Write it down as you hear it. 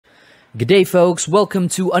G'day folks, welcome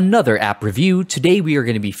to another app review. Today we are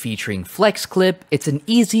going to be featuring Flexclip. It's an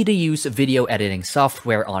easy to use video editing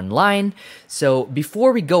software online. So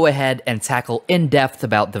before we go ahead and tackle in depth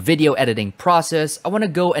about the video editing process, I want to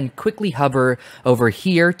go and quickly hover over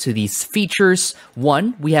here to these features.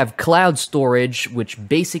 One, we have cloud storage, which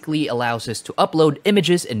basically allows us to upload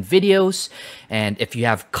images and videos. And if you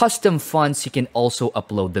have custom fonts, you can also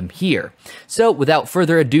upload them here. So without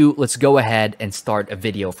further ado, let's go ahead and start a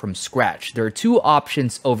video from scratch. There are two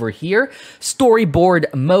options over here.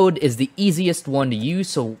 Storyboard mode is the easiest one to use.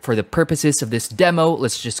 So for the purposes of this demo,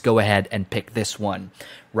 let's just go ahead and pick this one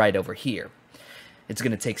right over here. It's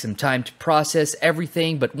going to take some time to process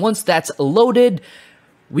everything, but once that's loaded,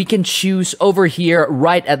 we can choose over here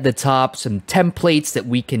right at the top some templates that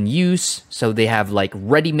we can use. So they have like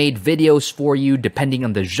ready-made videos for you depending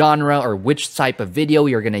on the genre or which type of video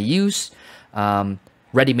you're going to use.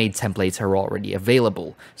 Ready-made templates are already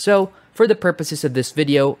available. So for the purposes of this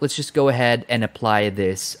video, let's just go ahead and apply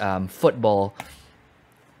this football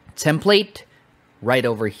template right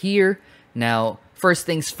over here. Now, first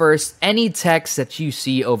things first, any text that you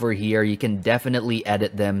see over here, you can definitely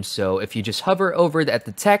edit them. So if you just hover over at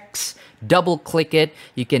the text, double click it,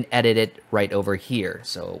 you can edit it right over here.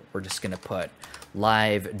 So we're just gonna put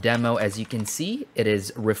live demo. As you can see, it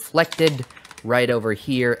is reflected right over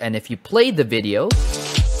here. And if you play the video,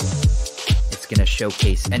 it's gonna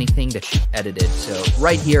showcase anything that you edited. So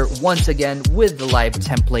right here, once again, with the live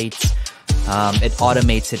templates, it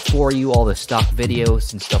automates it for you, all the stock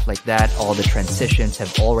videos and stuff like that. All the transitions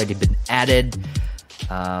have already been added.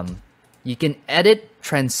 You can edit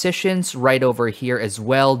transitions right over here as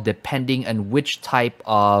well, depending on which type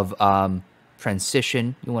of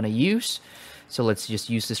transition you want to use. So let's just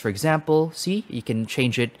use this for example. See, you can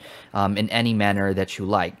change it in any manner that you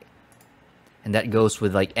like. And that goes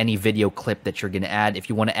with like any video clip that you're going to add. If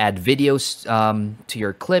you want to add videos to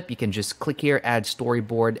your clip, you can just click here, add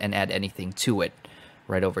storyboard, and add anything to it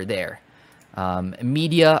right over there.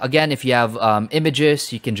 Media, again, if you have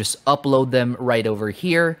images, you can just upload them right over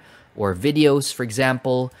here. Or videos, for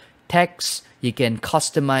example. Text, you can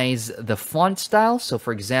customize the font style. So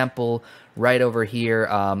for example, right over here,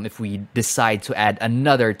 if we decide to add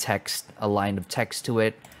another text, a line of text to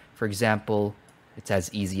it, for example, it's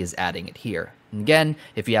as easy as adding it here. And again,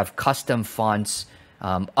 if you have custom fonts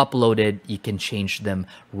uploaded, you can change them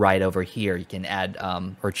right over here. You can add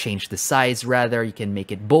or change the size rather. You can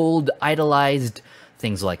make it bold, italicized,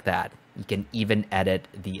 things like that. You can even edit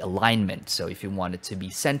the alignment. So if you want it to be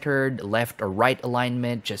centered, left or right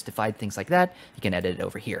alignment, justified, things like that, you can edit it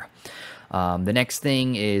over here. The next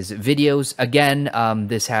thing is videos. Again,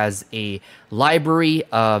 this has a library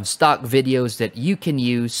of stock videos that you can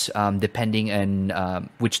use depending on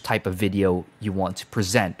which type of video you want to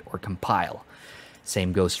present or compile.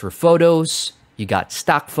 Same goes for photos. You got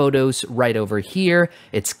stock photos right over here.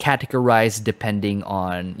 It's categorized depending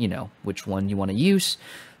on, which one you want to use.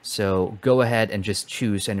 So go ahead and just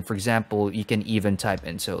choose. And for example, you can even type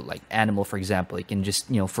in, so like animal, for example, you can just,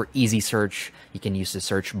 for easy search, you can use the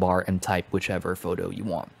search bar and type whichever photo you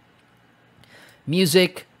want.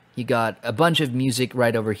 Music, you got a bunch of music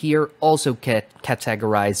right over here, also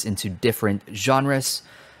categorized into different genres.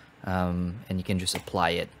 And you can just apply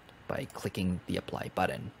it by clicking the apply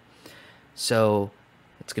button. So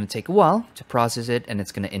it's going to take a while to process it, and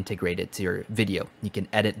it's going to integrate it to your video. You can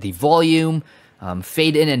edit the volume,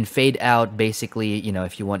 fade in and fade out, basically,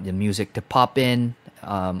 if you want the music to pop in,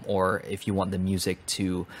 or if you want the music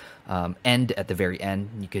to end at the very end,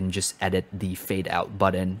 you can just edit the fade out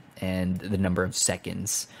button and the number of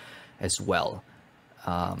seconds as well.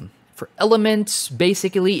 For elements,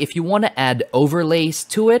 basically, if you want to add overlays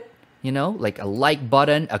to it, like a like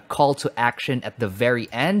button, a call to action at the very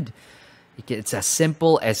end, it's as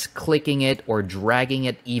simple as clicking it or dragging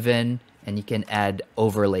it even, and you can add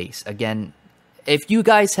overlays. Again, if you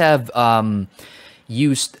guys have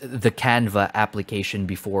used the Canva application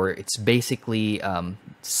before, it's basically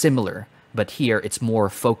similar, but here it's more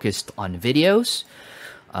focused on videos.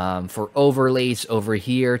 For overlays over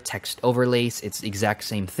here, text overlays, it's the exact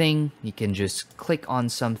same thing. You can just click on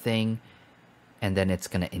something, and then it's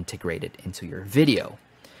going to integrate it into your video.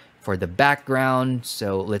 For the background,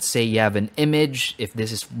 so let's say you have an image. If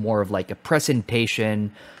this is more of like a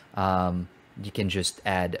presentation, you can just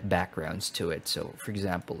add backgrounds to it. So for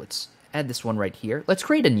example, let's add this one right here. Let's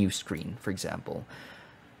create a new screen, for example.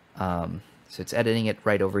 So it's editing it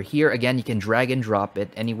right over here. Again, you can drag and drop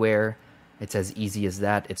it anywhere. It's as easy as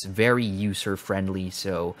that. It's very user-friendly.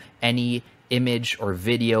 So any image or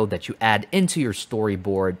video that you add into your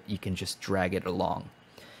storyboard, you can just drag it along.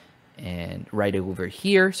 and right over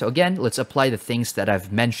here. So again, let's apply the things that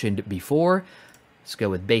I've mentioned before. Let's go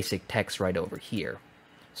with basic text right over here.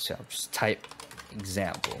 So just type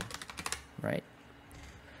example, right?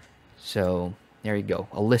 So there you go,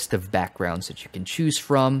 a list of backgrounds that you can choose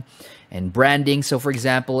from. And branding, so for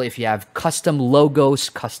example, if you have custom logos,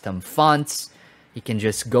 custom fonts, you can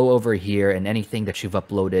just go over here and anything that you've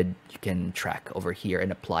uploaded, you can track over here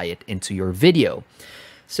and apply it into your video.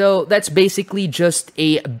 So that's basically just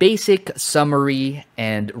a basic summary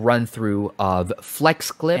and run through of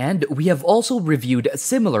Flexclip. And we have also reviewed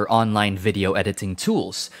similar online video editing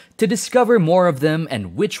tools. To discover more of them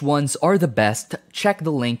and which ones are the best, check the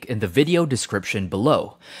link in the video description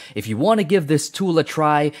below. If you want to give this tool a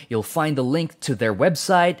try, you'll find the link to their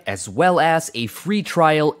website as well as a free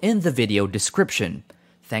trial in the video description.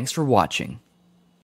 Thanks for watching.